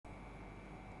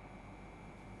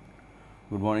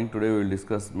Good morning. Today we will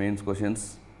discuss mains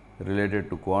questions related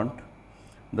to quant.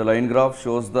 The line graph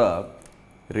shows the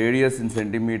radius in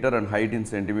centimeter and height in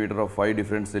centimeter of 5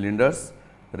 different cylinders.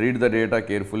 Read the data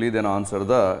carefully, then answer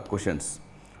the questions.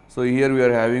 So here we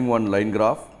are having one line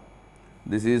graph.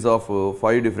 This is of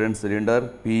 5 different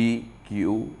cylinder P,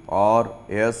 Q, R,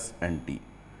 S and T.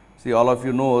 See, all of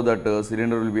you know that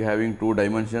cylinder will be having 2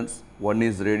 dimensions. One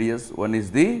is radius, one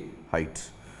is the height.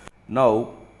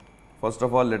 Now, first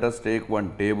of all, let us take one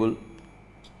table,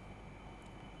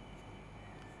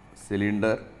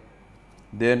 cylinder,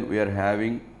 then we are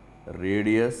having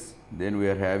radius, then we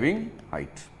are having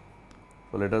height.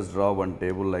 So, let us draw one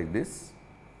table like this,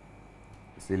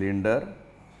 cylinder,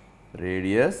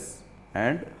 radius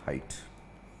and height.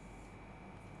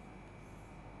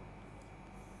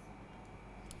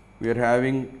 We are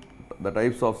having the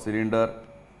types of cylinder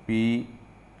P,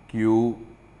 Q,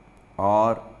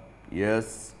 R,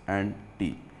 S and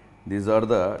T. These are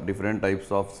the different types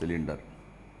of cylinder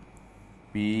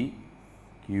P,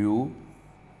 Q,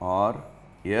 R,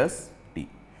 S, T.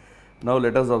 Now,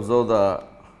 let us observe the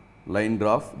line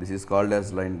graph. This is called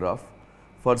as line graph.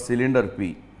 For cylinder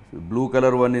P, blue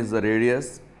color one is the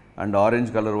radius and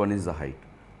orange color one is the height.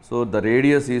 So, the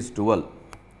radius is 12.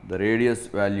 The radius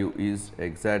value is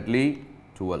exactly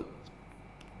 12,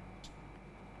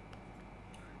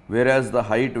 whereas the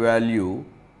height value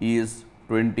is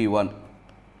 21.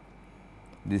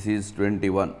 This is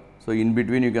 21. So, in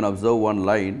between you can observe one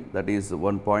line, that is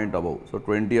 1 point above. So,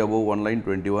 20 above one line,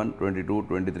 21, 22,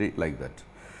 23 like that.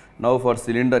 Now, for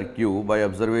cylinder Q, by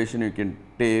observation you can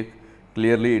take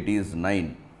clearly it is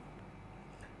 9.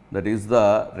 That is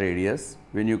the radius.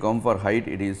 When you come for height,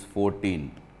 it is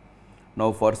 14.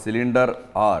 Now, for cylinder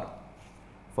R,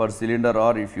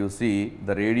 if you see,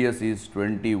 the radius is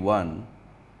 21,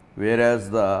 whereas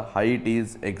the height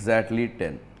is exactly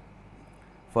 10.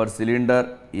 For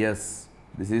cylinder S,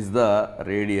 this is the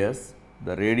radius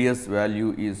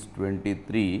value is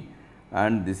 23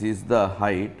 and this is the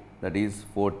height, that is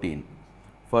 14.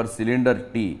 For cylinder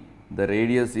T, the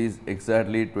radius is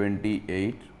exactly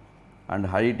 28 and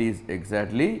height is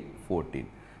exactly 14.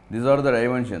 These are the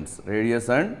dimensions, radius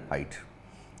and height.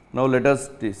 Now, let us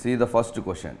see the first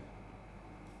question.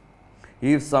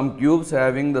 If some cubes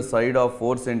having the side of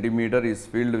 4 centimeter is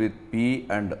filled with P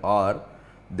and R,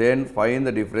 then find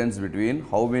the difference between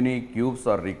how many cubes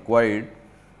are required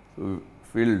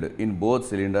filled in both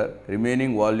cylinder,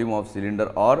 remaining volume of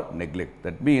cylinder or neglect.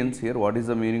 That means, here what is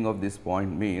the meaning of this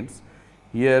point means,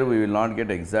 here we will not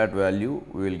get exact value,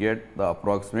 we will get the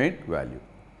approximate value.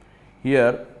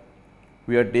 Here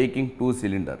we are taking 2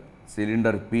 cylinder,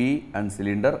 cylinder P and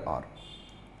cylinder R.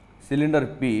 Cylinder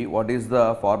P, what is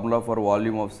the formula for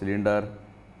volume of cylinder?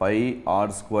 Pi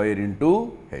R square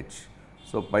into H.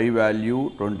 So, pi value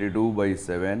 22 by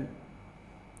 7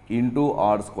 into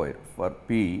R square. For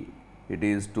P, it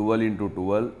is 12 into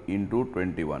 12 into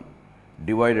 21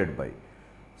 divided by.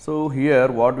 So, here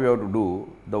what we have to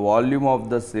do, the volume of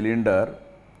the cylinder,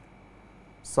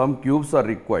 some cubes are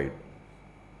required.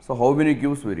 So, how many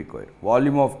cubes we require?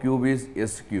 Volume of cube is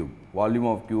S cube, volume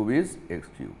of cube is X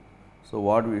cube. So,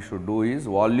 what we should do is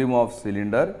volume of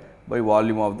cylinder by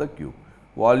volume of the cube.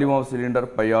 Volume of cylinder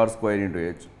pi R square into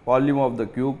H, volume of the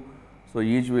cube. So,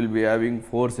 each will be having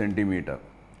 4 centimeter,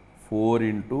 4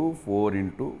 into 4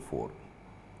 into 4.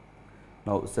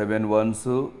 Now, 7 ones,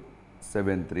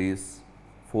 7 threes,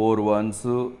 4 ones,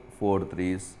 4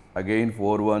 threes, again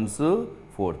 4 ones,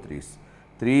 4 threes.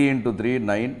 3 into 3,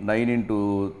 9, 9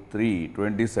 into 3,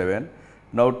 27.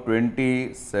 Now,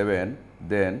 27,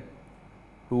 then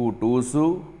 2 twos,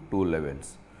 2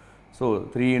 11s. So,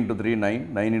 3 into 3,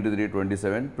 9, 9 into 3,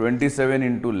 27, 27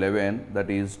 into 11,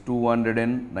 that is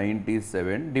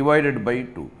 297 divided by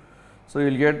 2. So,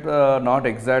 you will get not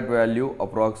exact value,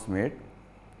 approximate.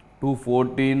 2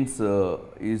 14s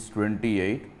is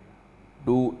 28,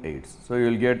 2 8s. So,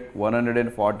 you will get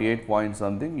 148 point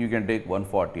something, you can take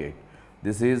 148.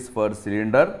 This is for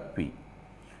cylinder P.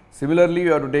 Similarly,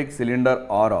 you have to take cylinder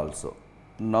R also.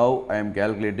 Now, I am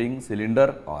calculating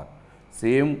cylinder R.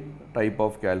 Same type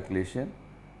of calculation,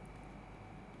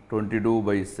 22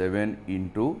 by 7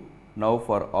 into, now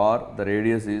for R, the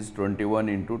radius is 21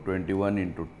 into 21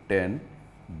 into 10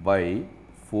 by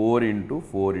 4 into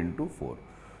 4 into 4.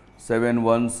 7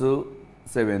 ones,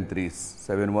 7 threes,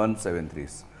 7 ones, 7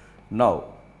 threes. Now,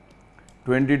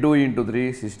 22 into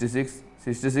 3, 66.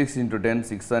 66 into 10,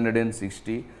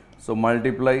 660. So,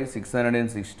 multiply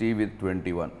 660 with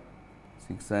 21.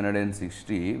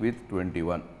 660 with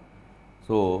 21.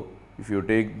 So, if you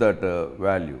take that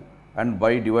value and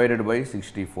by divided by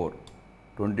 64,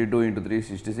 22 into 3,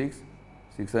 66,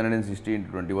 660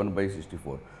 into 21 by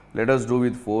 64. Let us do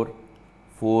with 4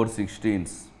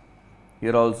 16s.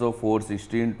 Here also 4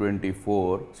 16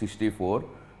 24 64,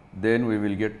 then we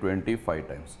will get 25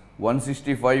 times.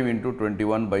 165 into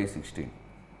 21 by 16.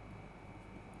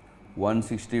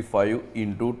 165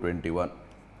 into 21.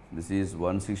 This is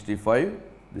 165,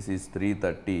 this is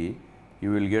 330.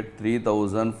 You will get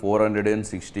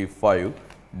 3465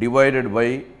 divided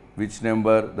by which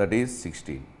number? That is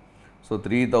 16. So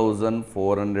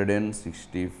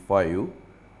 3465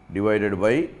 divided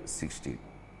by 16.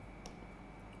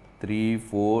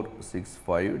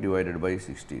 3465 divided by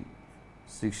 16.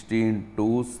 16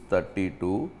 2s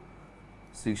 32,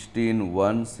 16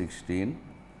 1 16,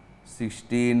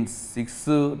 16 6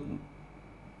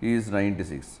 is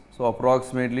 96. So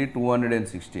approximately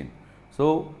 216.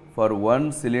 So for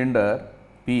one cylinder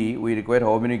P we require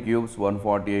how many cubes?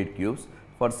 148 cubes.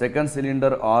 For second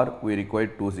cylinder R we require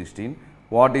 216.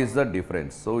 What is the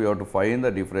difference? So we have to find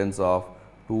the difference of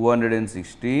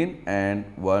 216 and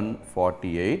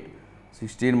 148.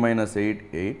 16 minus 8,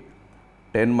 8.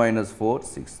 10 minus 4,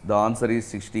 6. The answer is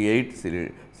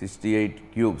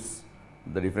 68 cubes.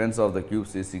 The difference of the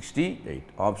cubes is 68.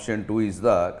 Option 2 is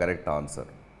the correct answer.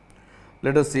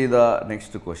 Let us see the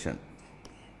next question.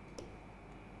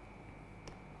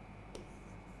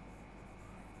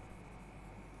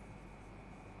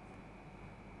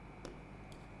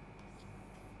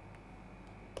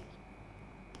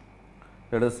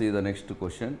 Let us see the next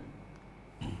question.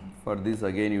 For this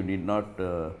again you need not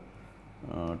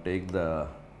take the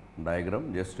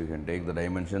diagram, just you can take the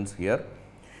dimensions here.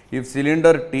 If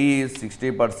cylinder T is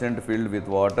 60% filled with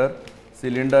water,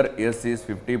 cylinder S is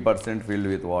 50% filled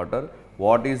with water,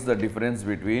 what is the difference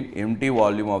between empty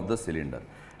volume of the cylinder?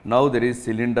 Now there is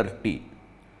cylinder T.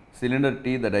 Cylinder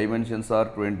T, the dimensions are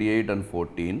 28 and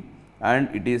 14 and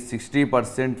it is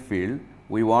 60% filled,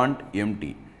 we want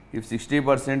empty. If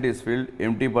 60% is filled,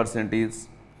 empty percent is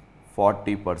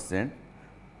 40%.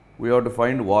 We have to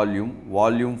find volume.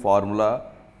 Volume formula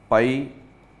pi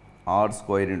r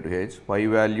square into h. Pi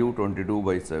value 22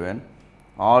 by 7.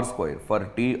 R square. For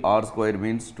T, R square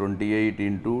means 28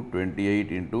 into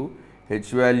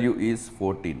h value is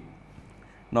 14.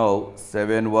 Now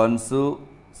 7 ones,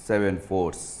 7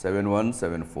 fours. 7 1,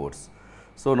 7 fours.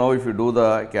 So now if you do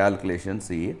the calculation,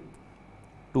 see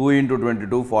 2 into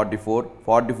 22, 44.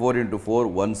 44 into 4,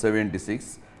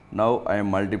 176. Now I am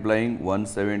multiplying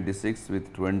 176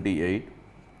 with 28,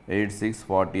 8 6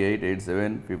 48, 8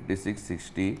 7 56,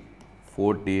 60,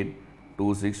 14,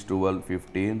 2 6 12,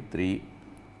 15, 3.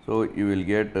 So you will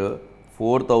get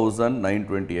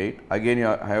 4928. Again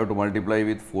I have to multiply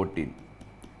with 14.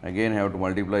 Again I have to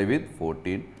multiply with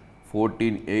 14.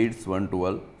 14 8s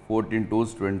 112, 14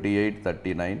 2s 28,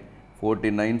 39,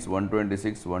 14 9s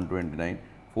 126, 129,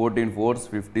 14 4s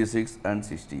 56 and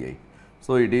 68.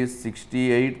 So it is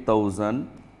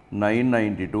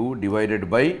 68,992 divided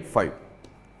by 5.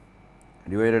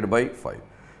 Divided by 5.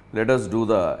 Let us do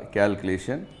the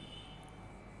calculation.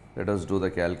 Let us do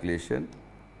the calculation.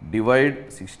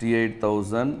 Divide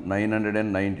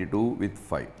 68,992 with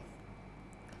 5.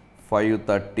 5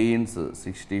 13s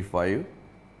 65.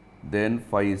 Then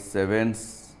 5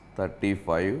 7s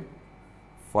 35.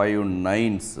 5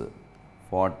 9s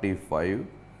 45.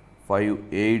 5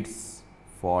 8s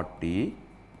 40,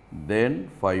 then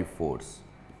 5 fours.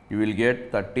 You will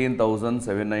get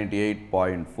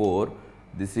 13,798.4.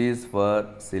 This is for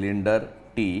cylinder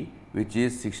T, which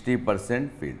is 60%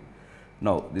 filled.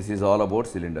 Now this is all about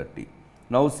cylinder T.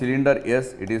 Now cylinder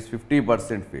S, it is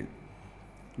 50% filled.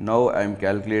 Now I am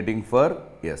calculating for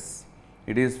S.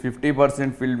 It is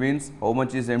 50% filled means how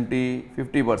much is empty?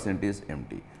 50% is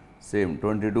empty. Same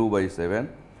 22 by 7.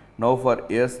 Now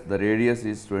for S, the radius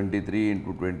is 23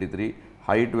 into 23.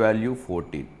 Height value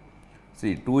 14.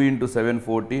 See 2 into 7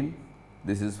 14,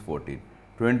 this is 14.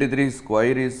 23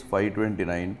 square is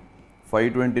 529.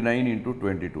 529 into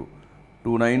 22. 2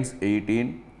 9s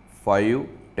 18, 5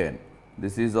 10.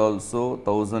 This is also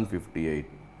 1058.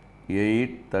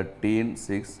 8 13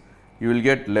 6. You will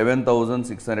get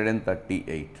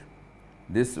 11,638.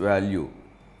 This value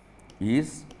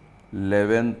is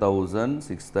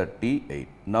 11,638.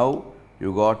 Now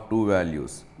you got two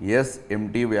values. S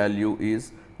empty value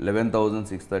is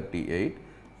 11,638.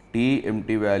 T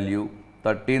empty value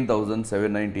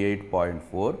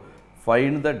 13,798.4.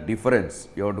 Find the difference.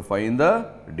 You have to find the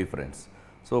difference.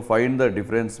 So find the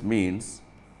difference means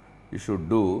you should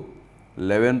do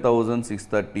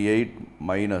 11,638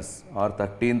 minus or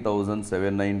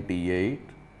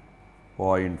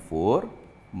 13,798.4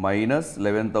 minus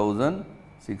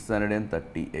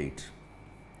 11,638.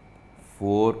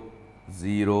 4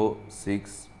 0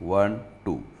 6 1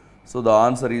 2. So, the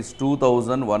answer is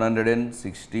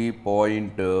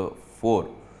 2160.4.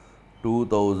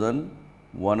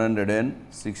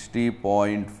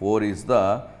 2160.4 is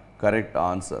the correct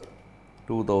answer.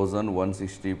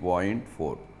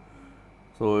 2160.4.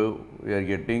 So, we are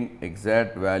getting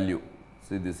exact value.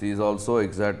 See, this is also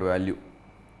exact value,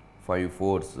 5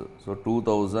 fourths. So,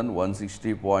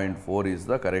 2160.4 is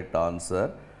the correct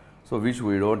answer. So, which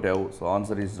we do not have. So,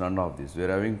 answer is none of this. We are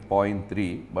having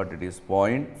 0.3, but it is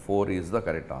 0.4 is the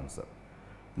correct answer.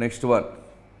 Next one.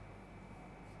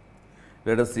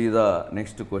 Let us see the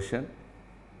next question.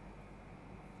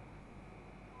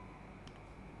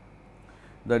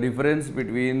 The difference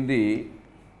between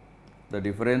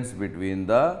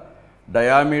the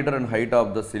diameter and height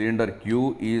of the cylinder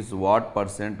Q is what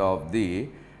percent of the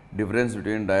difference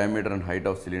between diameter and height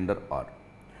of cylinder R?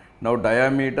 Now,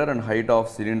 diameter and height of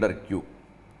cylinder Q.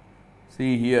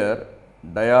 See here,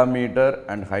 diameter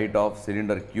and height of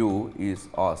cylinder Q is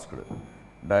asked.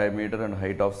 Diameter and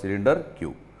height of cylinder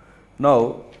Q.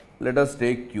 Now, let us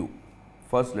take Q.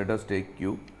 First, let us take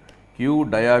Q. Q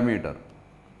diameter.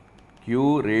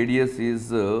 Q radius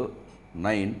is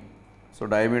 9. So,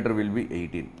 diameter will be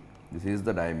 18. This is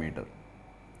the diameter.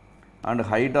 And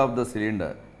height of the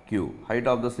cylinder Q. Height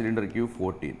of the cylinder Q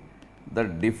 14. The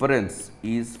difference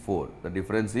is 4. The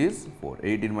difference is 4.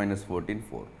 18 minus 14,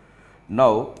 4.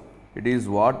 Now, it is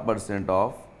what percent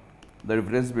of the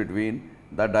difference between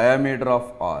the diameter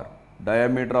of R?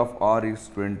 Diameter of R is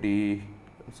 42.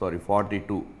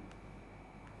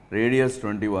 Radius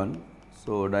 21.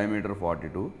 So, diameter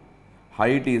 42.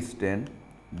 Height is 10.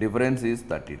 Difference is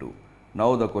 32.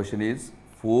 Now, the question is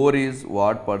 4 is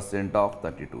what percent of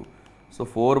 32? So,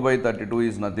 4 by 32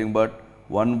 is nothing but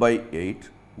 1 by 8.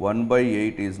 1 by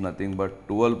 8 is nothing but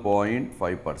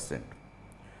 12.5%.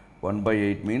 1 by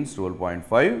 8 means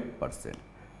 12.5%.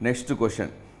 Next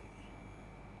question.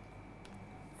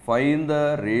 Find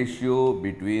the ratio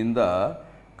between the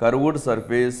curved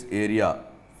surface area.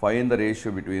 Find the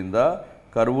ratio between the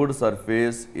curved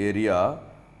surface area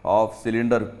of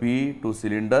cylinder P to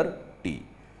cylinder T.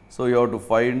 So, you have to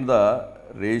find the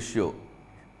ratio.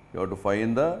 You have to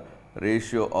find the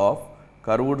ratio of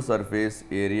curved surface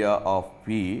area of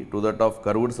P to that of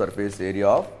curved surface area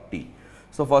of T.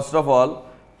 So, first of all,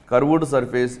 curved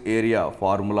surface area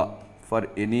formula for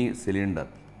any cylinder,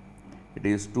 it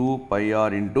is 2 pi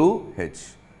r into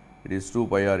h. It is 2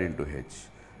 pi r into h.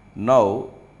 Now,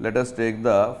 let us take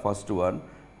the first one.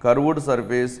 Curved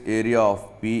surface area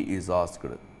of P is asked.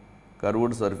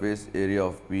 Curved surface area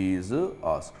of P is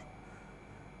asked.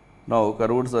 Now,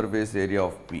 curved surface area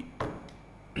of P.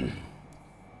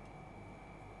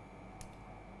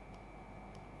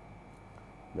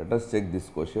 Let us check this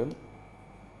question.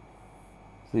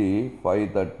 See,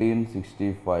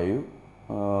 51365,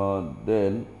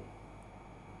 then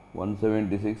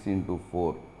 176 into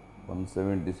 4,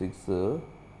 176,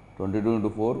 22 into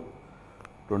 4,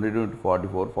 22 into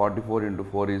 44, 44 into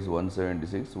 4 is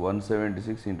 176,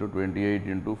 176 into 28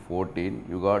 into 14,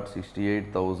 you got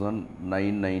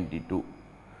 68,992.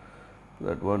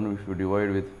 That one we should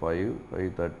divide with 5,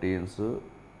 5 13s,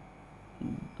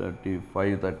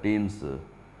 35 13s,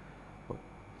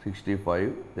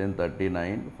 65, then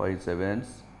 39, 5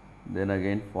 7s, then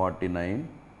again 49,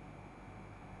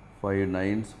 5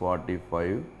 9s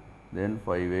 45, then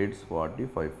 5 8s 40,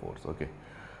 5 4s. Okay.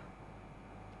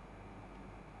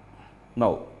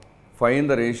 Now, find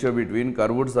the ratio between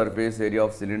curved surface area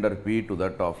of cylinder P to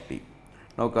that of T.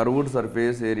 Now, curved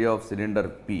surface area of cylinder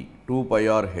P 2 pi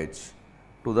r h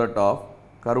to that of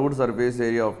curved surface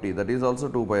area of T, that is also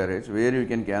 2 pi r h, where you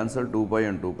can cancel 2 pi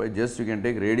and 2 pi, just you can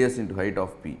take radius into height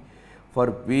of P.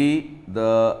 For P,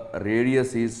 the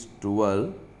radius is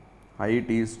 12, height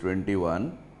is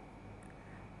 21,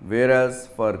 whereas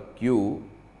for Q,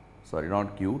 sorry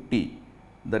not Q, T,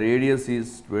 the radius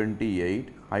is 28,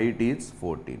 height is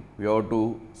 14. We have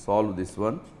to solve this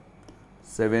one.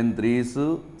 7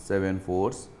 3s, 7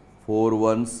 4s, 4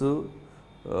 1s,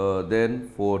 then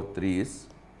 4 3s,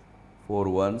 4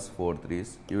 1s, 4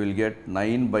 3s. You will get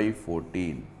 9 by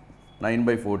 14. 9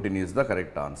 by 14 is the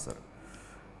correct answer.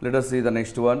 Let us see the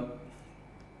next one.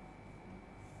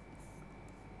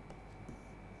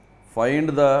 Find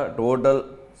the total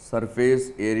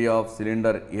surface area of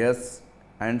cylinder S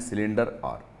and cylinder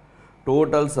R.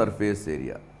 Total surface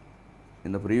area.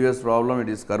 In the previous problem, it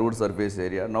is curved surface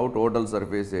area. Now, total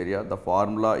surface area, the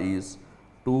formula is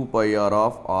 2 pi r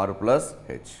of R plus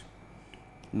H.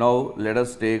 Now, let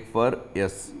us take for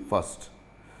S first.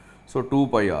 So, 2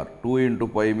 pi r, 2 into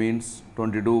pi means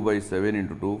 22 by 7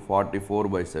 into 2, 44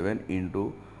 by 7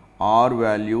 into R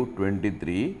value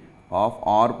 23 of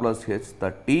R plus H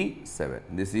 37.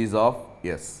 This is of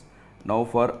S. Now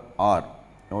for R,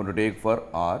 I want to take for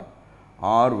R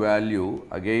value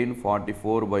again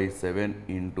 44 by 7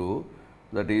 into,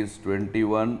 that is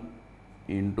 21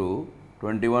 into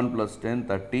 21 plus 10,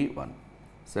 31.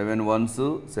 7 ones,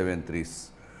 7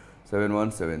 threes. 7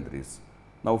 ones, 7 threes.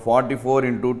 Now 44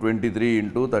 into 23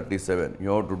 into 37. You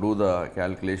have to do the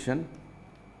calculation.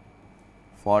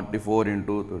 44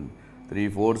 into 3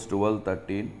 fours, 12,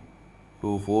 13.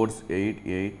 2 fours, 8,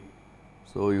 8.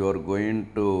 So you are going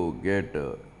to get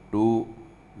 2,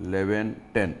 11,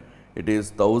 10. It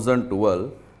is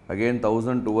 1012. Again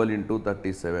 1012 into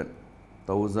 37.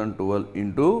 1012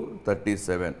 into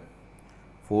 37.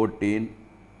 14,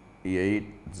 8,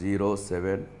 0,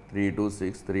 7, 3, 2,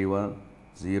 6, 3, 1,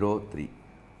 0, 3.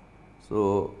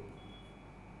 So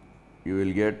you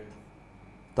will get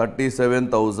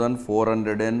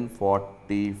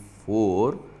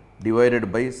 37,444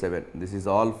 divided by 7. This is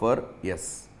all for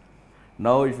S.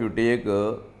 Now if you take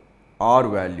R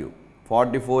value,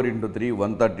 44 into 3,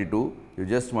 132, you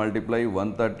just multiply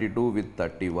 132 with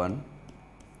 31.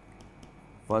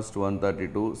 First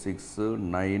 132, 6,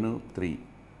 9, 3.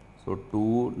 So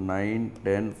 2, 9,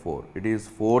 10, 4. It is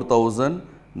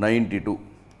 4092.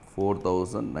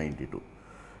 4092.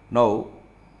 Now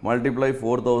multiply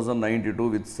 4092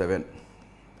 with 7.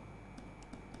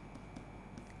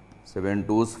 7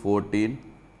 2s 14.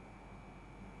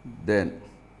 Then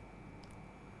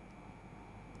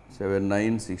 7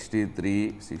 9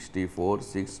 63, 64,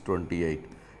 6 28.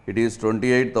 It is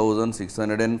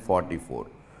 28,644.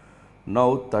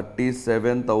 Now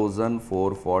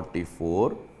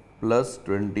 37,444 plus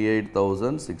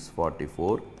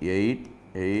 28,644, 8,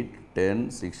 8,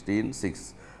 10, 16,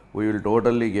 6. We will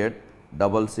totally get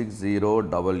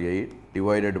 66088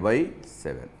 divided by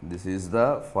 7. This is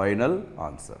the final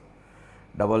answer.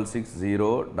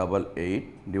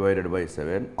 66088 divided by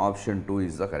 7. Option 2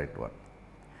 is the correct one.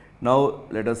 Now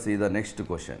let us see the next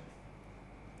question.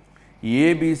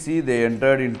 ABC, they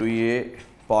entered into a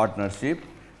partnership.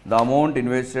 The amount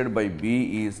invested by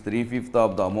B is 3/5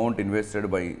 of the amount invested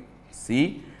by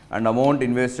C, and amount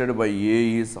invested by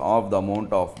A is half the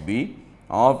amount of B.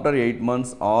 After 8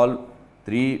 months, all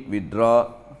 3 withdraw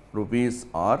rupees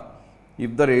R.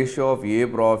 If the ratio of A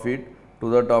profit to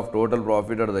that of total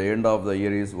profit at the end of the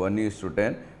year is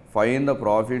 1:10, find the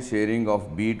profit sharing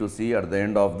of B to C at the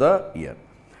end of the year.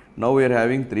 Now we are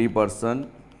having 3 persons,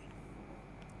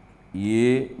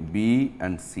 A, B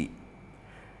and C.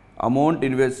 Amount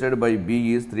invested by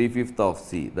B is 3/5 of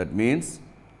C. That means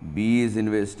B is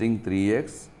investing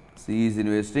 3x, C is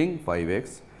investing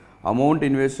 5x. Amount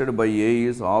invested by A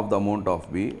is half the amount of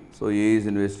B. So A is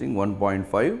investing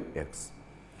 1.5x.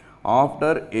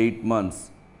 After 8 months,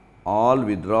 all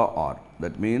withdraw R.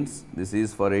 That means this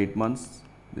is for 8 months,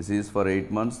 this is for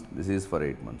 8 months, this is for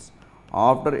 8 months.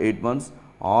 After 8 months,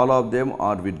 all of them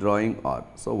are withdrawing R.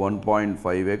 So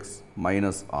 1.5x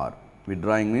minus R.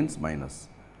 Withdrawing means minus.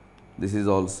 This is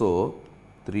also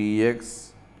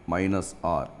 3x minus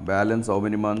R. Balance how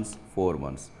many months? 4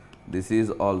 months. This is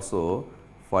also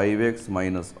 5x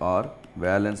minus R.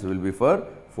 Balance will be for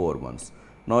 4 months.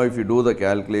 Now if you do the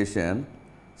calculation,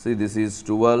 see this is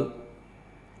 12,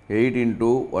 8 into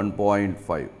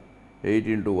 1.5. 8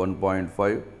 into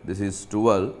 1.5, this is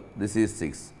 12, this is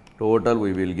 6. Total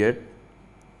we will get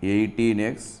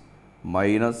 18x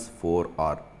minus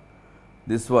 4R.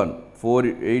 This one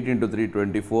 8 into 3,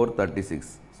 24,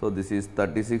 36. So this is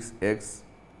 36x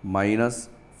minus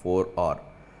 4R.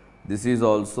 This is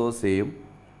also same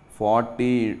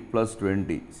 40 plus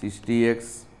 20,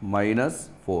 60x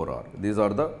minus 4R. These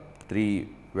are the 3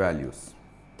 values.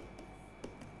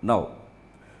 Now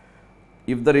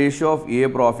if the ratio of A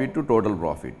profit to total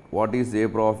profit, what is A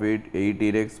profit?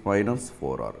 18x minus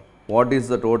 4R. What is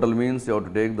the total means? You have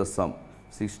to take the sum.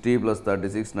 60 plus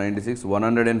 36, 96,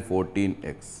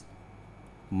 114x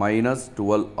minus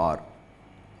 12R.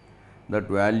 That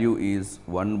value is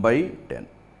 1 by 10.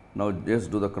 Now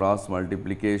just do the cross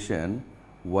multiplication.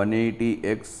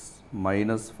 180x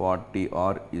minus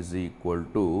 40R is equal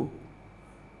to,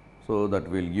 so that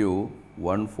will give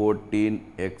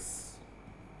 114x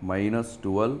minus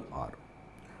 12R.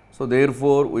 So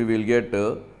therefore we will get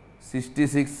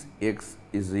 66x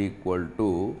is equal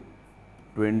to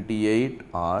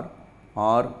 28R,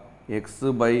 or x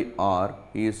by R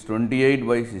is 28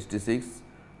 by 66,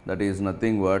 that is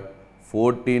nothing but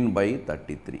 14 by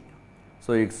 33.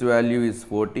 So x value is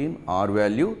 14, R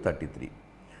value 33.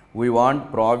 We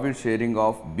want profit sharing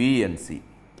of B and C.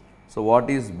 So what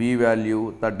is B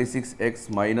value? 36x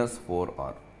minus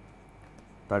 4R.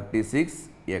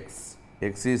 36x,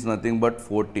 x is nothing but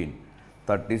 14.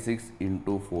 36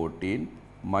 into 14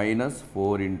 minus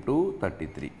 4 into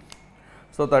 33.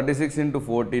 So So 36 into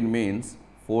 14 means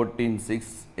 14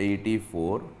 6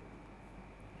 84,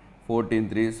 14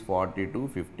 3 is 42,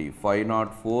 50,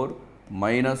 504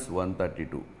 minus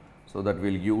 132. So that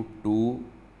will give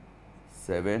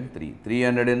 273,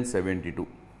 372,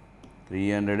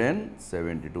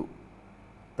 372,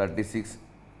 36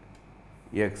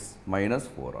 x minus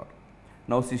 4r.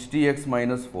 Now 60x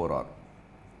minus 4r.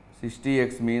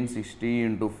 60x means 60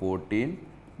 into 14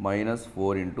 minus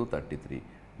 4 into 33.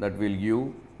 That will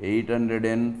give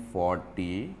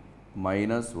 840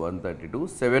 minus 132,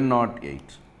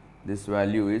 708. This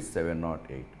value is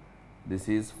 708. This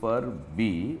is for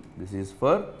B, this is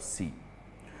for C.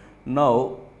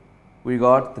 Now we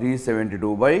got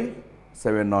 372 by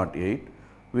 708.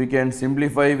 We can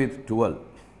simplify with 12.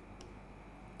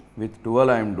 With 12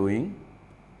 I am doing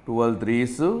 12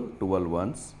 3s, 12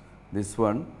 ones. This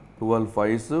one 12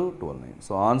 5s, 12 9.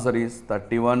 So answer is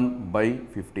 31 by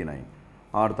 59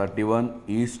 or 31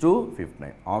 is to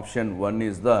 59. Option 1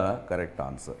 is the correct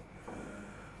answer.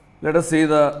 Let us see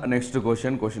the next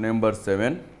question, question number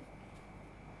 7.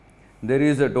 There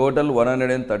is a total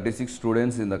 136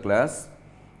 students in the class.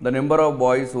 The number of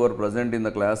boys who are present in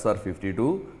the class are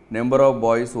 52. Number of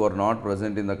boys who are not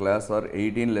present in the class are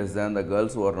 18 less than the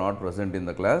girls who are not present in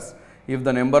the class. If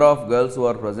the number of girls who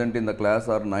are present in the class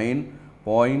are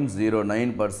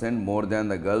 9.09% more than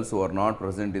the girls who are not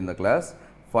present in the class,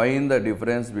 find the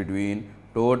difference between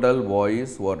total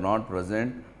boys who are not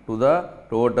present to the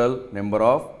total number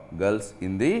of girls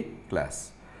in the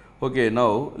class. Okay,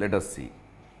 now let us see.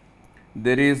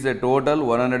 There is a total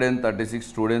 136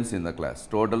 students in the class.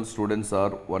 Total students are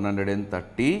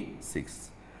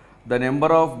 136. The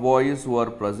number of boys who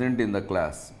are present in the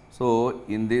class. So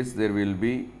in this there will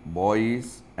be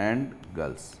boys and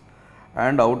girls.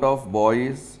 And out of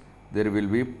boys there will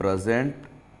be present,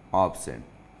 absent.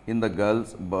 In the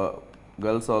girls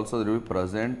also there will be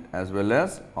present as well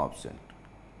as absent.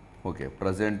 Okay,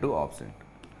 present to absent.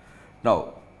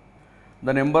 Now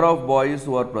the number of boys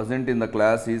who are present in the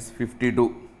class is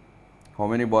 52. How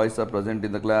many boys are present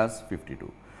in the class?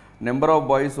 52. Number of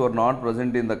boys who are not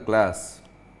present in the class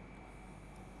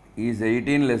is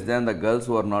 18 less than the girls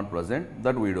who are not present.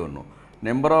 That we don't know.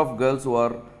 Number of girls who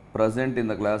are present in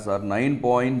the class are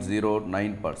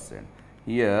 9.09%.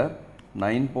 Here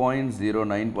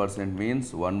 9.09%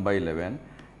 means 1 by 11.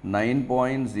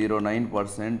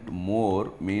 9.09%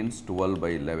 more means 12 by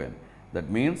 11. That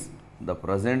means the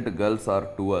present girls are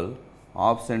 12,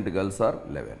 absent girls are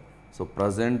 11. So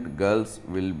present girls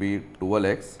will be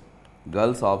 12x,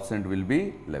 girls absent will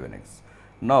be 11x.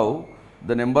 Now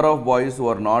the number of boys who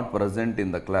are not present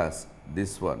in the class,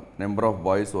 this one, number of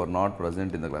boys who are not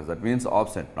present in the class, that means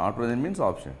absent, not present means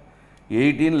absent.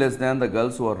 18 less than the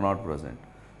girls who are not present.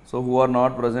 So who are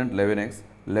not present? 11x,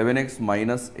 11x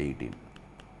minus 18.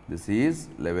 This is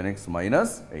 11x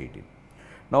minus 18.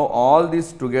 Now all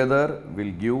these together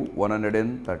will give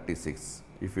 136.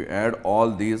 If you add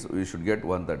all these, we should get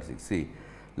 136. See,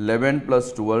 11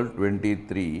 plus 12,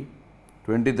 23.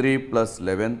 23 plus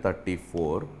 11,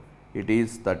 34. It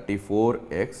is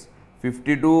 34x.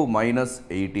 52 minus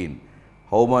 18.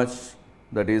 How much?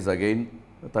 That is again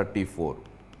 34.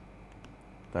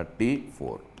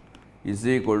 34 is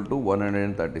equal to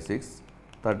 136.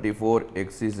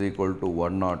 34x is equal to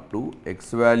 102.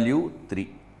 X value 3.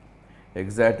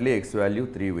 Exactly x value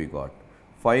 3 we got.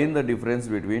 Find the difference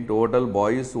between total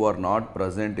boys who are not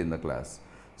present in the class.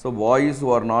 So boys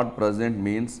who are not present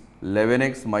means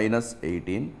 11x minus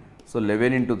 18. So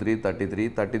 11 into 3, 33.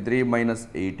 33 minus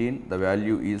 18, the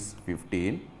value is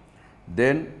 15.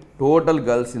 Then total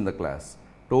girls in the class.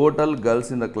 Total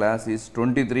girls in the class is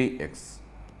 23x.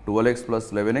 12x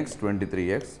plus 11x,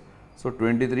 23x. So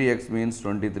 23x means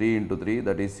 23 into 3,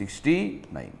 that is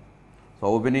 69.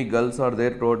 So how many girls are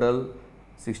there total?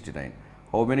 69.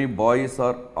 How many boys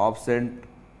are absent?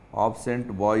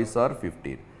 Absent boys are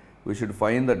 15. We should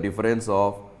find the difference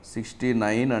of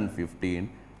 69 and 15.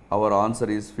 Our answer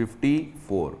is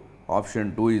 54.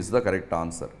 Option 2 is the correct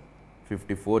answer.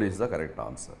 54 is the correct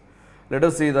answer. Let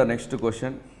us see the next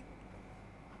question.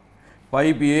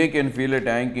 Pipe A can fill a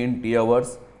tank in T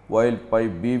hours, while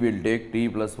pipe B will take T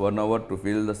plus 1 hour to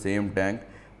fill the same tank.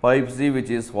 Pipe C,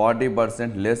 which is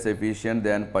 40% less efficient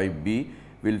than pipe B,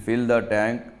 will fill the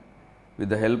tank with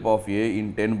the help of A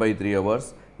in 10 by 3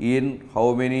 hours. In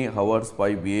how many hours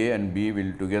pipe A and B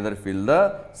will together fill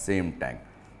the same tank?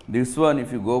 This one,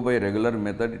 if you go by regular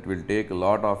method, it will take a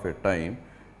lot of a time.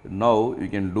 Now you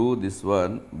can do this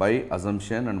one by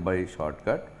assumption and by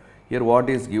shortcut. Here what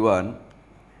is given?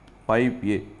 Pipe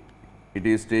A, it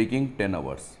is taking 10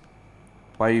 hours.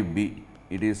 Pipe B,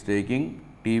 it is taking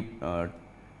T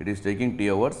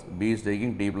hours, B is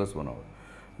taking T plus 1 hour.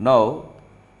 Now,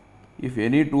 if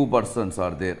any two persons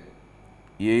are there,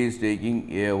 A is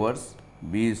taking A hours,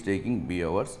 B is taking B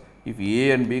hours. If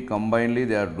A and B combinedly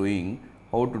they are doing,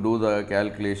 how to do the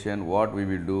calculation? What we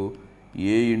will do?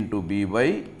 A into B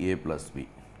by A plus B.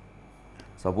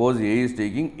 Suppose A is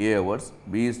taking A hours,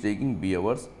 B is taking B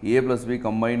hours, A plus B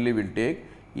combinedly will take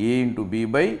A into B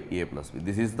by A plus B.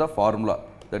 This is the formula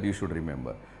that you should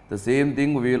remember. The same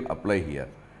thing we will apply here.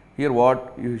 Here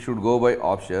what you should go by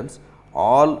options.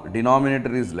 All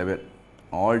denominator is 11.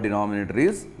 All denominator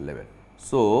is 11.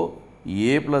 So,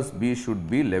 A plus B should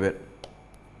be 11.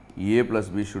 A plus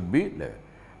B should be 11.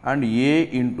 And A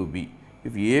into B.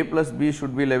 If A plus B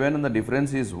should be 11 and the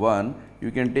difference is 1,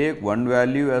 you can take one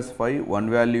value as 5, one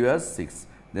value as 6.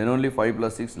 Then only 5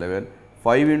 plus 6, 11.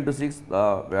 5 into 6,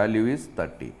 the value is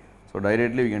 30. So,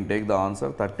 directly we can take the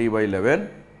answer 30 by 11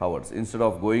 hours. Instead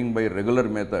of going by regular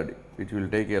method, which will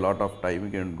take a lot of time, you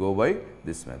can go by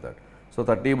this method. So,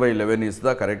 30 by 11 is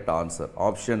the correct answer.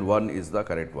 Option 1 is the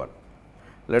correct one.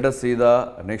 Let us see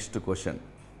the next question.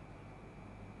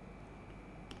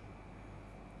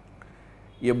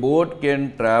 A boat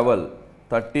can travel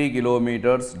 30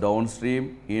 kilometers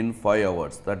downstream in 5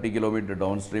 hours, 30 kilometers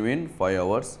downstream in 5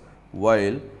 hours,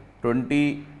 while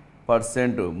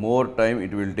 20% more time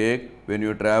it will take when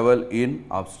you travel in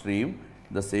upstream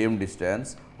the same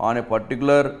distance. On a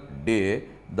particular day,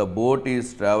 the boat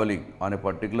is traveling, on a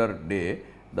particular day,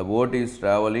 the boat is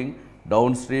traveling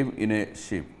downstream in a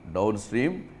ship,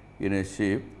 downstream in a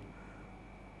ship,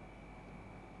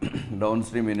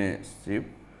 downstream in a ship.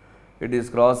 It is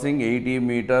crossing 80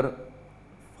 meter,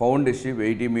 found a ship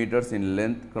 80 meters in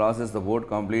length, crosses the boat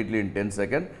completely in 10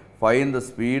 seconds. Find the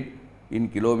speed in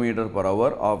kilometer per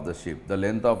hour of the ship. The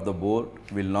length of the boat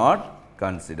will not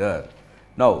consider.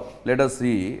 Now, let us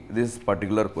see this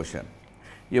particular question.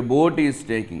 A boat is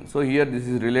taking, so here this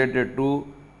is related to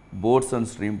boats and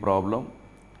stream problem.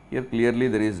 Here clearly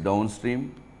there is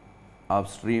downstream,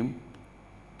 upstream,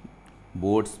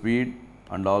 boat speed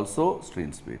and also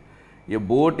stream speed. A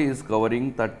boat is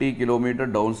covering 30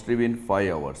 km downstream in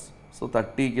 5 hours. So,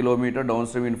 30 km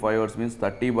downstream in 5 hours means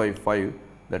 30 by 5,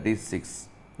 that is 6,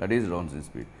 that is downstream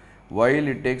speed, while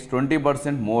it takes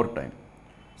 20% more time.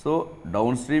 So,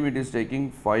 downstream it is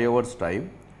taking 5 hours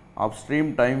time,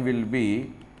 upstream time will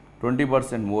be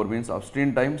 20% more, means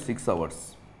upstream time 6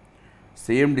 hours.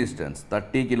 Same distance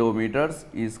 30 kilometers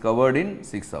is covered in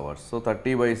 6 hours. So,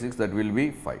 30 by 6, that will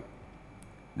be 5.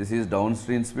 This is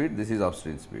downstream speed, this is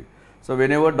upstream speed. So,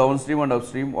 whenever downstream and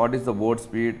upstream, what is the boat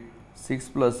speed? 6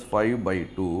 plus 5 by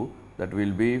 2, that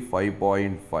will be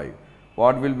 5.5.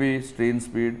 What will be stream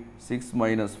speed? 6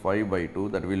 minus 5 by 2,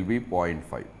 that will be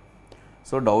 0.5.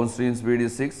 So, downstream speed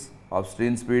is 6,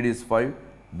 upstream speed is 5,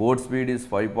 boat speed is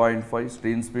 5.5,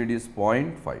 stream speed is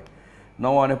 0.5.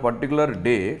 Now, on a particular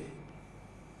day,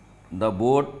 the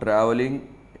boat traveling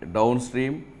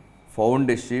downstream found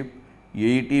a ship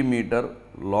 80 meter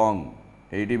long,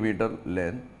 80 meter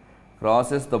length,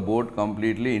 crosses the boat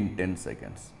completely in 10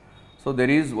 seconds. So, there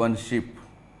is one ship.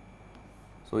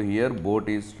 So, here boat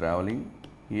is traveling,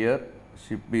 here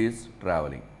ship is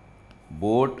traveling.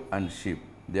 Boat and ship,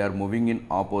 they are moving in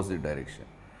opposite direction.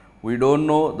 We do not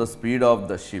know the speed of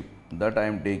the ship, that I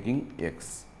am taking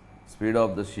x. Speed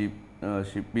of the ship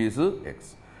is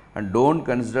x. And do not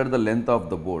consider the length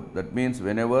of the boat. That means,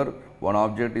 whenever one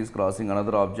object is crossing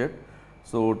another object,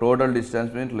 so total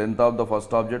distance means length of the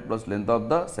first object plus length of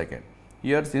the second.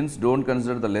 Here, since do not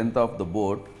consider the length of the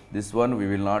boat, this one we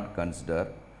will not consider.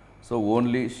 So,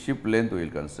 only ship length we will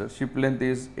consider. Ship length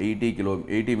is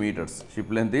 80 meters,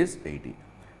 ship length is 80.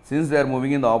 Since they are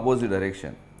moving in the opposite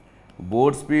direction,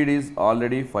 boat speed is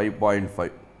already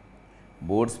 5.5.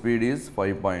 Boat speed is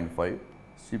 5.5,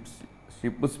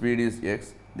 ship speed is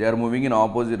x. They are moving in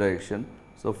opposite direction.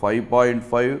 So,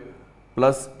 5.5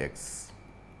 plus x,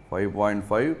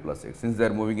 5.5 plus x, since they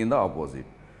are moving in the opposite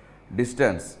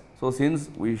distance. So, since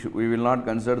we will not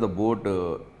consider the boat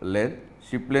length,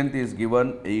 ship length is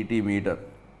given 80 meter,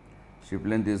 ship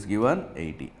length is given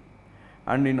 80,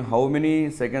 and in how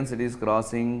many seconds it is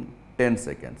crossing? 10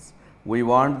 seconds. We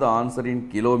want the answer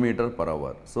in kilometer per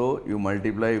hour. So, you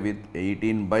multiply with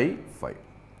 18 by 5.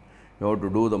 You have to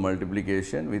do the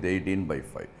multiplication with 18 by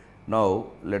 5. Now,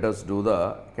 let us do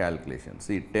the calculation.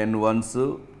 See, 10 ones,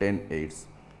 10 eights.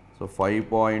 So,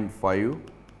 5.5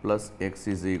 plus x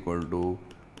is equal to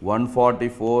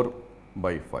 144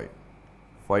 by 5.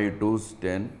 5 2s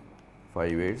 10,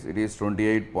 5 8s, it is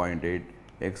 28.8.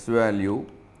 X value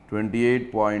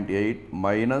 28.8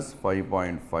 minus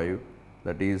 5.5,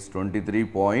 that is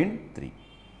 23.3.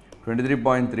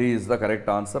 23.3 is the correct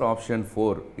answer. Option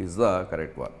 4 is the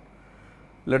correct one.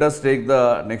 Let us take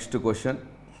the next question.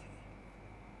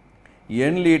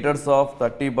 n liters of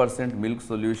 30% milk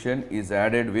solution is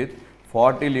added with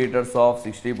 40 liters of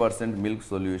 60% milk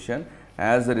solution.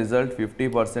 As a result,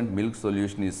 50% milk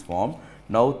solution is formed.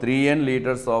 Now, 3n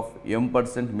liters of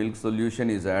m% milk solution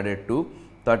is added to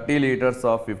 30 liters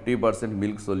of 50%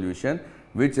 milk solution,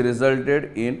 which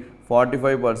resulted in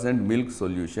 45% milk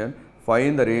solution.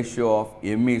 Find the ratio of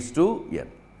m is to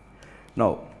n.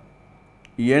 Now,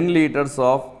 n liters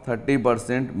of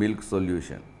 30% milk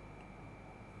solution.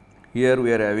 Here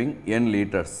we are having n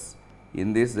liters.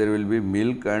 In this there will be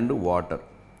milk and water.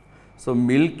 So,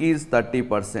 milk is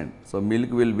 30%. So,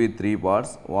 milk will be 3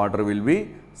 parts, water will be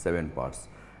 7 parts.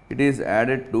 It is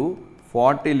added to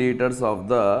 40 liters of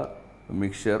the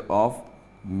mixture of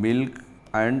milk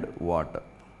and water.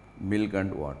 Milk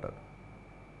and water.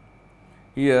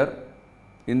 Here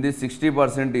in this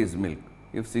 60% is milk.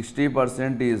 If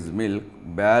 60% is milk,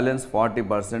 balance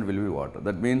 40% will be water.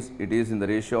 That means it is in the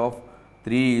ratio of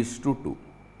 3:2.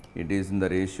 It is in the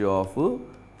ratio of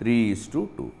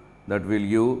 3:2. That will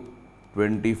give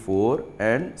 24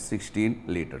 and 16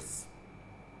 liters.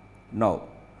 Now,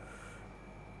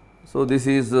 so this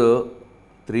is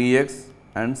 3x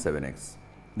and 7x.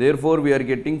 Therefore, we are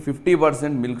getting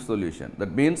 50% milk solution.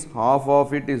 That means half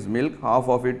of it is milk, half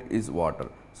of it is water.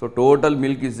 So, total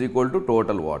milk is equal to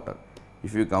total water.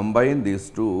 If you combine these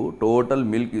two, total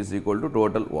milk is equal to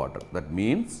total water. That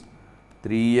means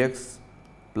 3x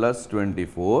plus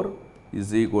 24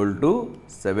 is equal to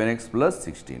 7x plus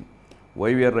 16.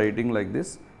 Why we are writing like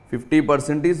this?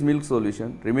 50% is milk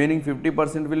solution, remaining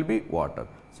 50% will be water.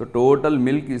 So, total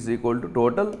milk is equal to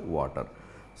total water.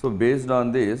 So, based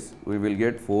on this, we will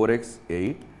get 4x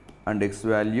 8 and x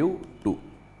value 2.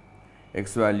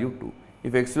 X value 2.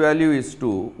 If x value is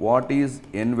 2, what is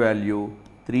n value?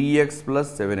 3x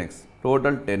plus 7x,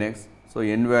 total 10x. So,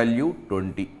 n value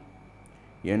 20.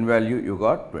 N value you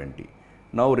got 20.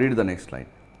 Now, read the next line.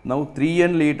 Now,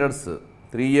 3n liters,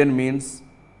 3n means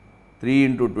 3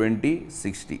 into 20,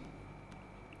 60.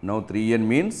 Now, 3n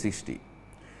means 60.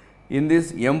 In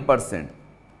this m%,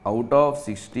 out of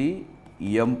 60,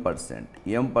 m%.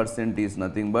 M% is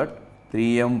nothing but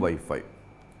 3m by 5.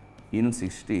 In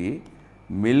 60,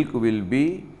 milk will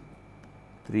be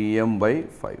 3m by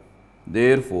 5.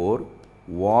 Therefore,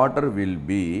 water will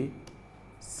be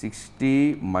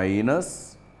 60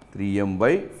 minus 3m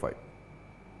by 5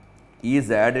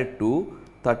 is added to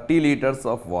 30 liters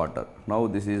of water. Now,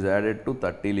 this is added to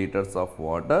 30 liters of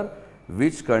water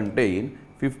which contain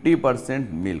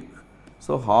 50% milk.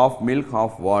 So, half milk,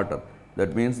 half water.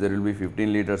 That means there will be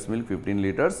 15 liters milk, 15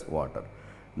 liters water.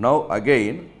 Now,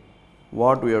 again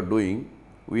what we are doing?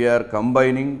 We are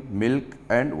combining milk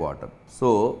and water.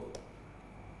 So,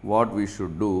 what we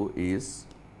should do is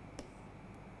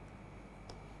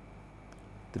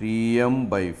 3m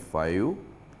by 5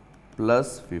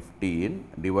 plus 15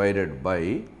 divided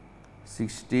by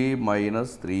 60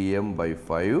 minus 3m by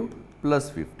 5 plus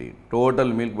 15. Total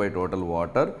milk by total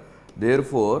water.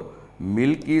 Therefore,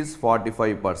 milk is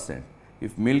 45%.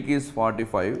 If milk is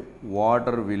 45,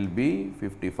 water will be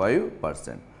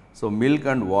 55%. So, milk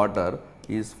and water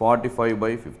is 45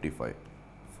 by 55.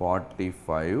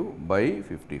 45 by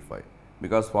 55,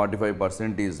 because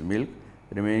 45% is milk,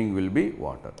 remaining will be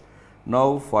water.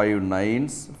 Now, 5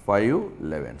 9s, 5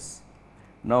 11s.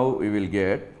 Now, we will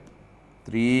get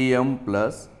 3m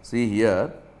plus, see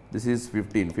here, this is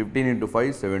 15, 15 into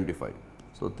 5, 75.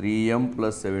 So, 3m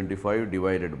plus 75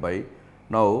 divided by,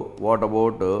 now what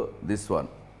about this one?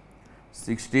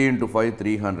 60 into 5,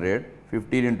 300,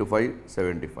 15 into 5,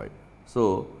 75.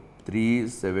 So,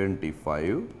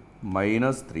 375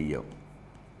 minus 3m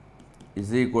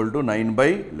is equal to 9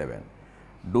 by 11.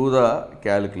 Do the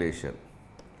calculation.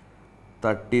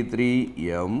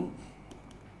 33m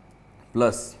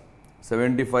plus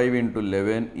 75 into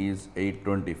 11 is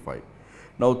 825.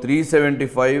 Now,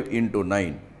 375 into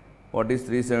 9. What is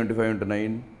 375 into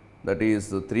 9? That is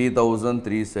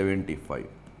 3375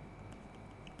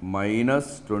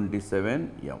 minus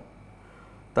 27m.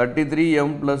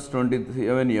 33m plus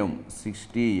 27m,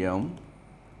 60m.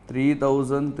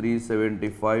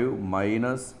 3375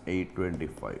 minus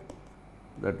 825.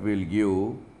 That will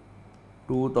give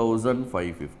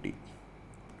 2550.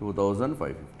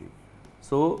 2550.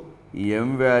 So,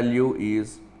 m value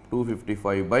is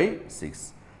 255 by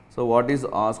 6. So, what is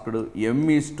asked? M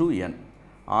is to n.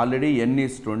 Already n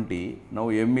is 20. Now,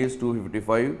 m is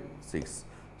 255, 6.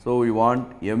 So, we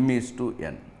want m is to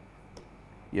n.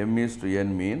 M is to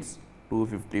n means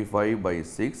 255 by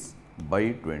 6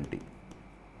 by 20.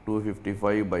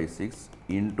 255 by 6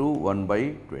 into 1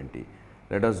 by 20.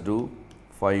 Let us do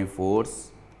 5 4s,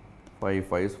 5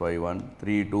 5s, 5 1,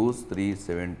 3 2s, 3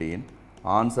 17,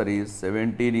 Answer is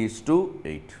 17 is to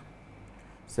 8.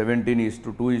 17 is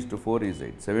to 2 is to 4 is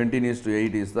 8. 17 is to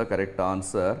 8 is the correct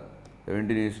answer.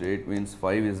 17 is to 8 means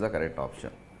 5 is the correct option.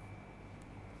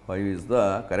 5 is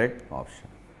the correct option.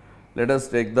 Let us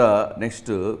take the next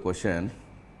question.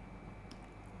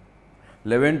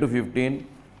 11 to 15.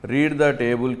 Read the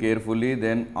table carefully,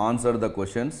 then answer the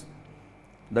questions.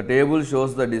 The table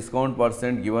shows the discount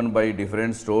percent given by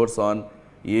different stores on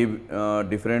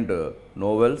different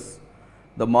novels.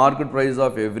 The market price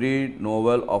of every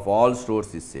novel of all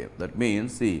stores is same. That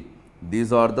means, see,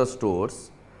 these are the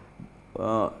stores.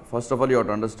 First of all, you have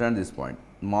to understand this point.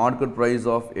 Market price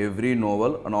of every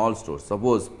novel on all stores.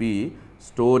 Suppose P,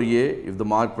 store A, if the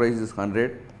market price is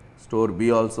 100, store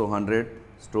B also 100,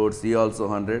 store C also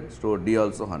 100, store D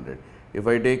also 100. If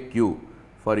I take Q,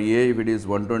 for A if it is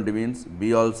 120 means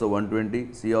B also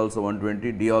 120, C also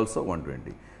 120, D also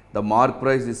 120. The mark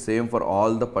price is same for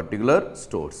all the particular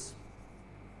stores.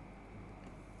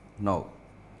 Now,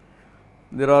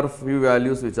 there are few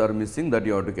values which are missing that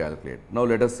you have to calculate. Now,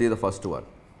 let us see the first one.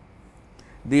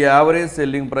 The average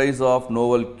selling price of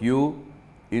novel Q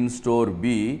in store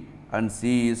B and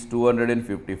C is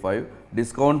 255.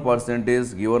 Discount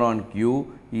percentage given on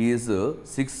Q is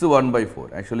 6 1 by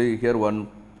 4. Actually, here one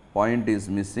point is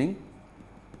missing,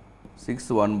 6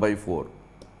 1 by 4.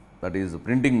 That is a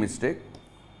printing mistake.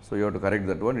 So, you have to correct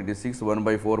that one. It is 6 1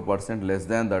 by 4% less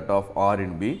than that of R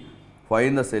in B.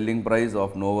 Find the selling price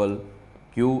of novel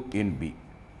Q in B.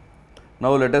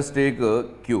 Now, let us take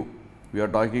Q. We are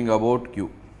talking about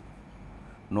Q,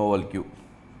 novel Q.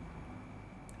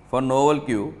 For novel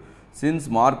Q, since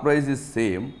mark price is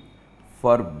same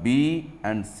for B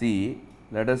and C,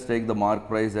 let us take the mark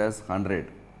price as 100.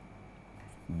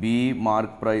 B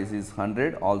mark price is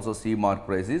 100, also C mark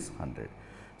price is 100.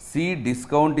 C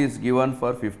discount is given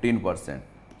for 15%.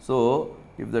 So,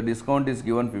 if the discount is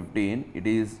given 15, it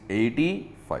is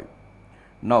 85.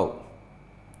 Now,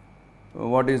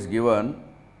 what is given?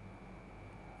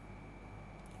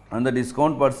 And the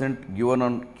discount percent given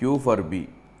on Q for B,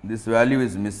 this value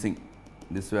is missing.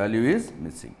 This value is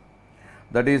missing.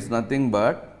 That is nothing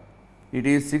but it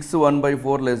is 6 1 by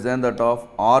 4 less than that of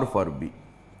R for B.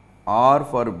 R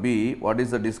for B, what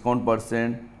is the discount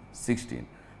percent? 16.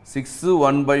 6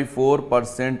 1 by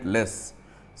 4% less.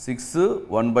 6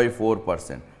 1 by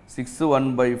 4%. 6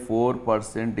 1 by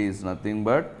 4% is nothing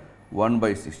but 1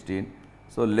 by 16.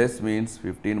 So, less means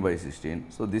 15 by 16.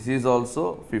 So, this is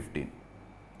also 15.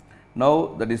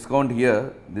 Now, the discount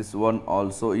here, this one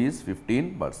also is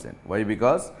 15%. Why?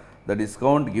 Because the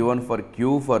discount given for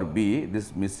Q for B,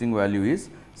 this missing value is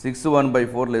 6 1 by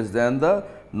 4 less than the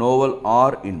novel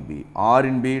R in B. R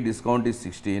in B discount is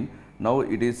 16. Now,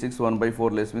 it is 6 1 by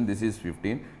 4 less means this is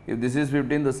 15. If this is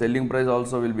 15, the selling price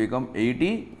also will become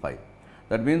 85.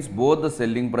 That means both the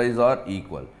selling price are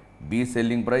equal. B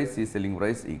selling price, C selling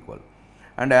price equal.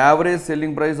 And average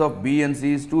selling price of B and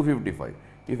C is 255.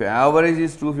 If average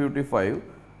is 255,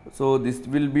 so this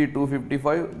will be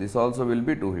 255, this also will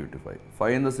be 255.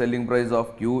 Find the selling price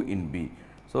of Q in B.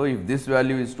 So, if this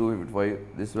value is 255,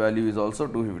 this value is also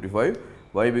 255.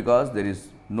 Why? Because there is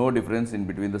no difference in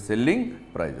between the selling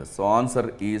prices. So,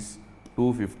 answer is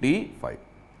 255.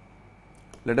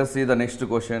 Let us see the next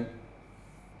question.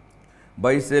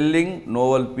 By selling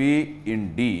novel P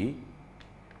in D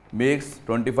makes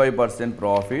 25%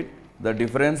 profit. The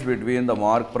difference between the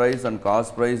mark price and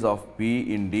cost price of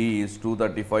P in D is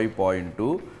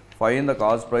 235.2. Find the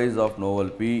cost price of novel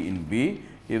P in B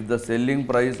if the selling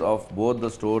price of both the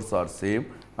stores are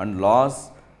same and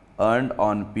loss earned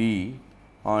on P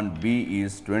on B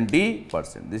is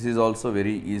 20%. This is also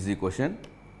very easy question.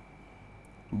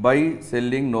 By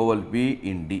selling novel P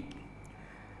in D.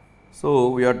 So,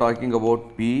 we are talking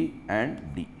about P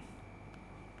and D.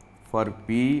 For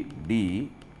P,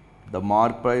 D, the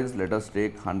mark price, let us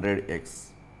take 100x,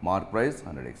 mark price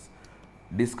 100x.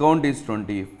 Discount is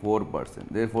 24%,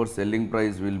 therefore, selling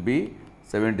price will be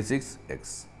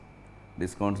 76x,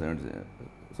 discount 76.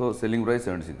 So, selling price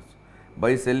 76.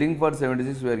 By selling for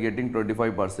 76, we are getting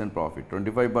 25% profit.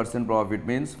 25% profit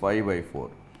means 5 by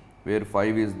 4, where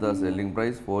 5 is the selling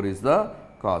price, 4 is the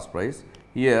cost price.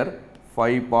 Here,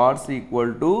 5 parts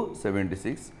equal to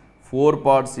 76, 4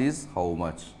 parts is how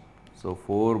much? So,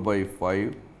 4 by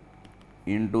 5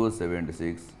 into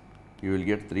 76, you will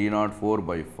get 304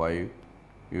 by 5,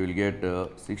 you will get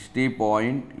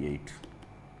 60.8.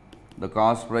 The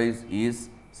cost price is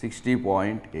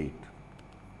 60.8.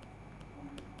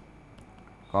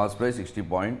 Cost price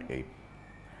 60.8.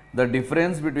 The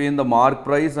difference between the mark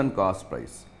price and cost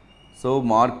price. So,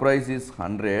 mark price is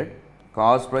 100,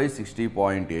 cost price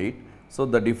 60.8. So,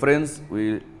 the difference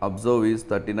we observe is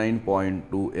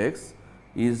 39.2x.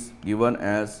 is given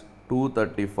as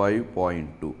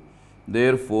 235.2.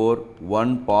 Therefore,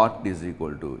 one part is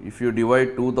equal to, if you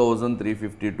divide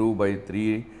 2352 by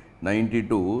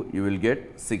 392, you will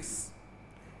get 6.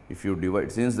 If you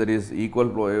divide, since there is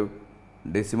equal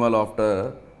decimal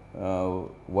after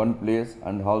one place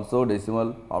and also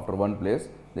decimal after one place,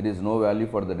 there is no value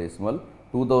for the decimal.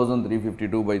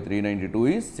 2352 by 392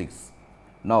 is 6.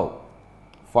 Now,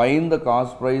 find the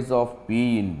cost price of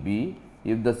P in B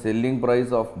if the selling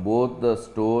price of both the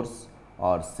stores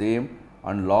are same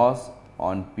and loss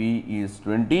on P is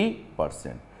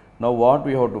 20%. Now, what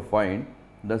we have to find?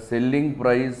 The selling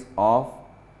price of,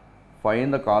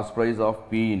 find the cost price of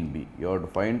P in B. You have to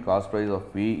find cost price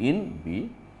of P in B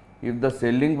if the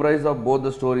selling price of both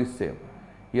the store is same.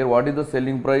 Here what is the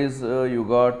selling price? You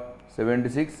got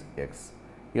 76x.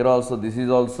 Here also this is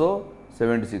also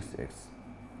 76x.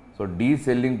 So, D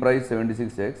selling price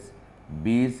 76x,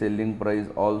 B selling price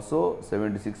also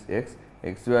 76x,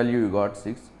 x value you got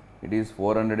 6, it is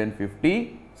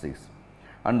 456,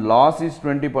 and loss is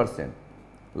 20%.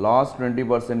 Loss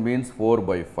 20% means 4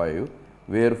 by 5,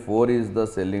 where 4 is the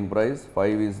selling price,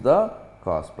 5 is the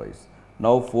cost price.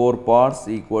 Now, 4 parts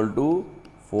equal to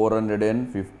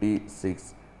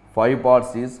 456. 5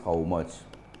 parts is how much?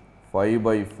 5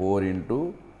 by 4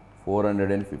 into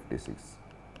 456.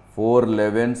 4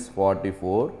 11s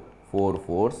 44, 4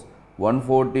 4s,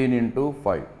 114 into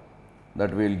 5,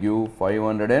 that will give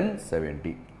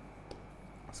 570.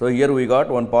 So, here we got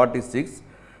one part is 6,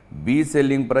 B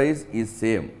selling price is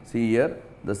same. See here,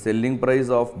 the selling price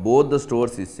of both the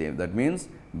stores is same. That means,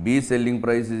 B selling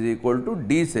price is equal to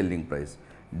D selling price.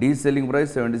 D selling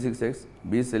price 76x,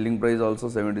 B selling price also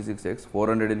 76x,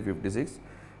 456.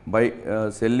 By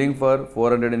selling for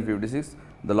 456,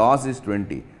 the loss is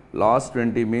 20. Loss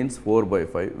 20 means 4 by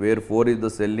 5, where 4 is the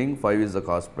selling, 5 is the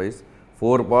cost price.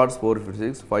 4 parts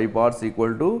 456, 5 parts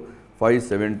equal to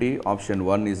 570. Option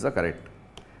 1 is the correct.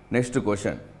 Next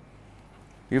question.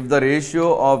 If the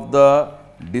ratio of the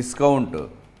discount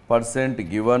percent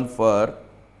given for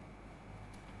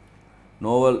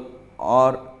novel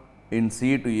R in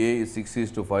C to A is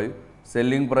 6:5,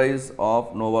 selling price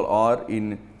of novel R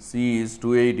in C is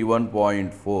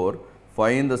 281.4,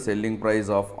 find the selling price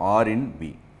of R in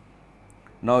B.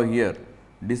 Now, here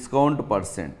discount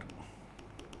percent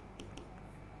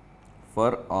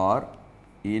for R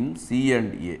in C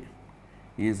and A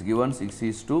is given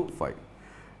 6:5.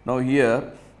 Now,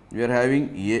 here we are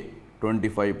having A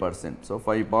 25%. So,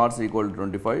 5 parts equal to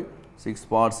 25, 6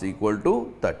 parts equal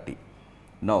to 30.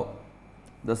 Now,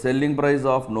 the selling price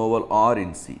of novel R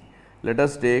in C. Let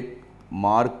us take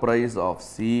mark price of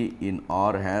C in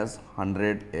R as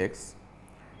 100x.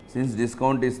 Since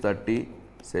discount is 30,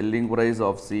 selling price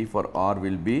of C for R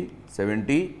will be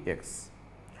 70x.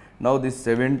 Now, this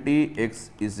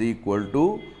 70x is equal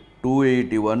to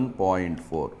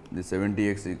 281.4. This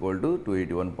 70x equal to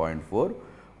 281.4.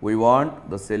 We want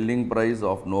the selling price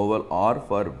of novel R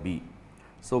for B.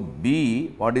 So,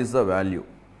 B, what is the value?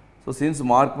 So, since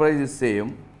mark price is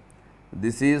same,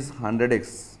 this is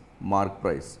 100x mark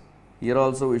price. Here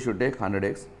also we should take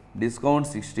 100x, discount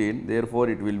 16, therefore,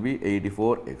 it will be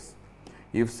 84x.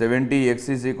 If 70x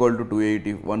is equal to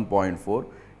 281.4,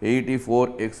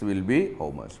 84x will be how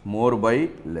much? More by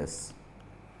less.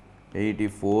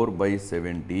 84 by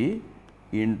 70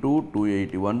 into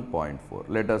 281.4.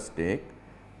 Let us take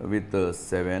with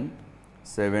 7,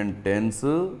 7 tens,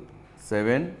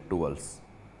 7 12s.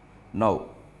 Now,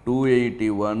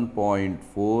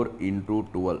 281.4 into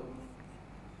 12.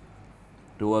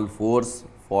 12 4s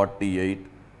 48,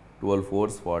 12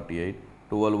 4s 48,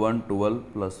 12 1 12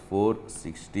 plus 4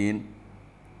 16,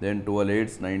 then 12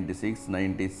 8s 96,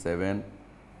 97,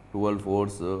 12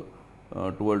 4s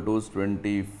 12 2s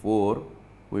 24,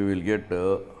 we will get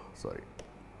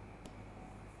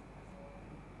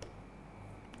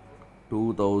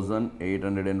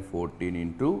 2814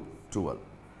 into 12.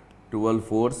 12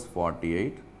 4s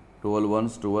 48, 12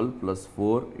 1s 12 plus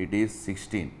 4, it is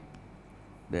 16.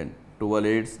 Then 12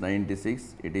 8s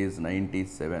 96, it is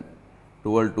 97.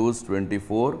 12 2s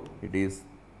 24, it is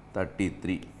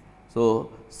 33. So,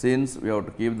 since we have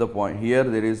to keep the point, here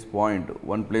there is point,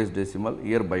 one place decimal,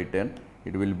 here by 10,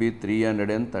 it will be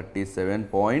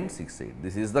 337.68.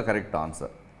 This is the correct answer.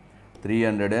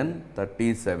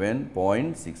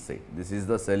 337.68. This is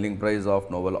the selling price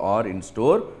of novel R in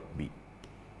store B.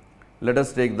 Let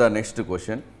us take the next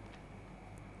question.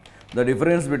 The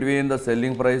difference between the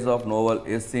selling price of novel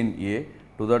S in A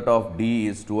to that of D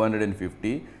is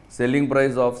 250. Selling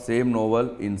price of same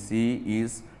novel in C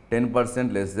is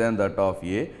 10% less than that of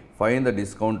A. Find the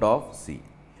discount of C.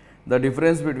 The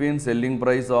difference between selling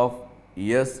price of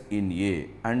S in A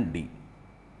and D.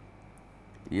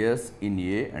 S in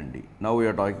A and D. Now we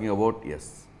are talking about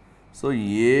S. So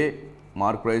A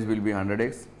mark price will be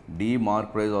 100x, D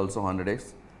mark price also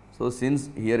 100x. So since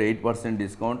here 8%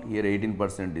 discount, here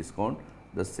 18% discount,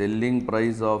 the selling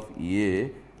price of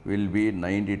A will be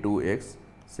 92x,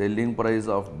 selling price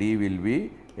of D will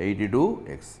be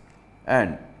 82x.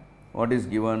 And what is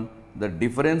given? The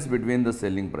difference between the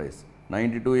selling price,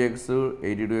 92x,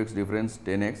 82x difference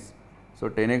 10x. So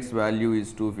 10x value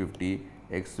is 250,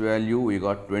 x value we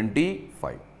got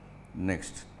 25.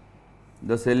 Next,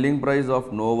 the selling price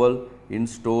of novel in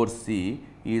store C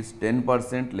is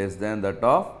 10% less than that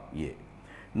of A.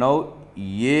 Now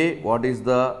A, what is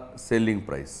the selling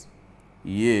price?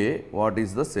 A, what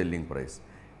is the selling price?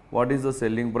 What is the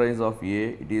selling price of A?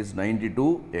 It is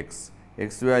 92x.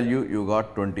 X value you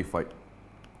got 25.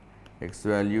 X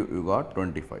value you got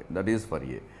 25. That is for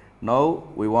A. Now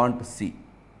we want C,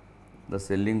 the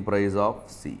selling price of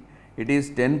C. It is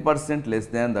 10% less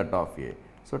than that of A.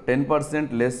 So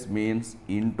 10% less means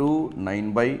into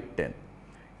 9 by 10.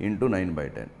 Into 9 by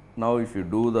 10. Now if you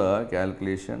do the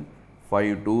calculation,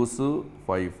 5 2s,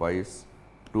 5 5s,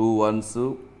 2 1s,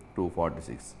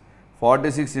 246.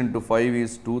 46 into 5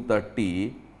 is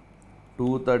 230.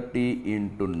 230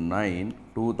 into 9,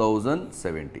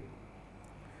 2070.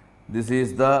 This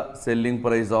is the selling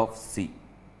price of C.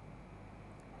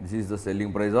 This is the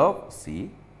selling price of C.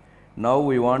 Now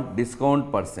we want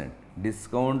discount percent.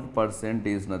 Discount percent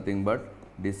is nothing but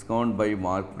discount by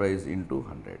mark price into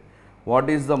 100. What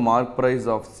is the mark price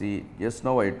of C? Just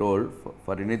now I told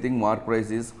for anything mark price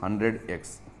is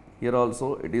 100x. Here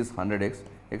also it is 100x.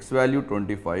 X value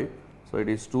 25. So it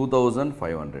is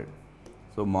 2500.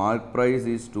 So mark price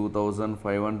is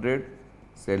 2500.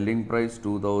 Selling price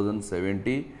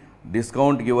 2070.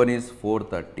 Discount given is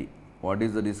 430. What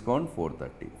is the discount?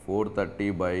 430.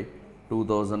 430 by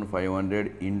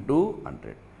 2500 into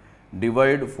 100.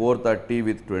 Divide 430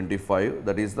 with 25,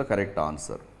 that is the correct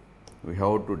answer. We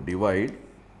have to divide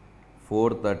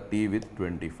 430 with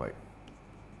 25.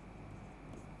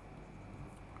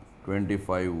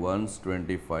 25 ones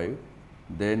 25,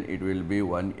 then it will be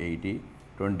 180.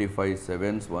 25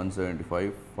 sevens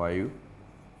 175, 5,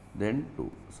 then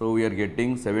 2. So we are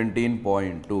getting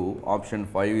 17.2. Option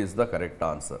 5 is the correct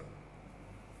answer.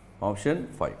 Option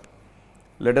 5.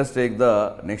 Let us take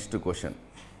the next question.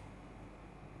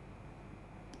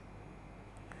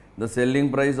 The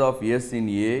selling price of S in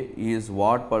A is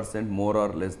what percent more or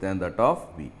less than that of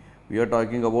B? We are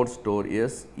talking about store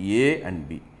S, A and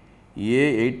B.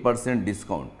 A 8%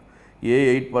 discount.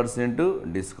 A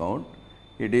 8% discount.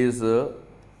 It is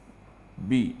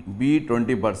B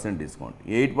 20% discount.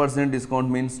 8% discount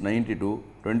means 92.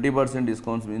 20%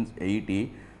 discount means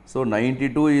 80. So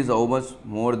 92 is how much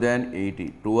more than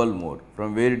 80? 12 more.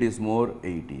 From where it is more?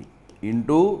 80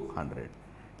 into 100.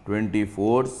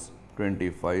 24s,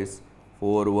 25s,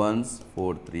 4 1s,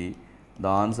 4 3. The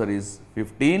answer is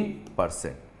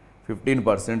 15%.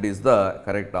 15% is the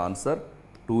correct answer.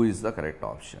 2 is the correct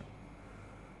option.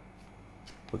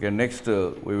 Okay, next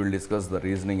we will discuss the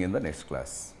reasoning in the next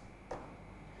class.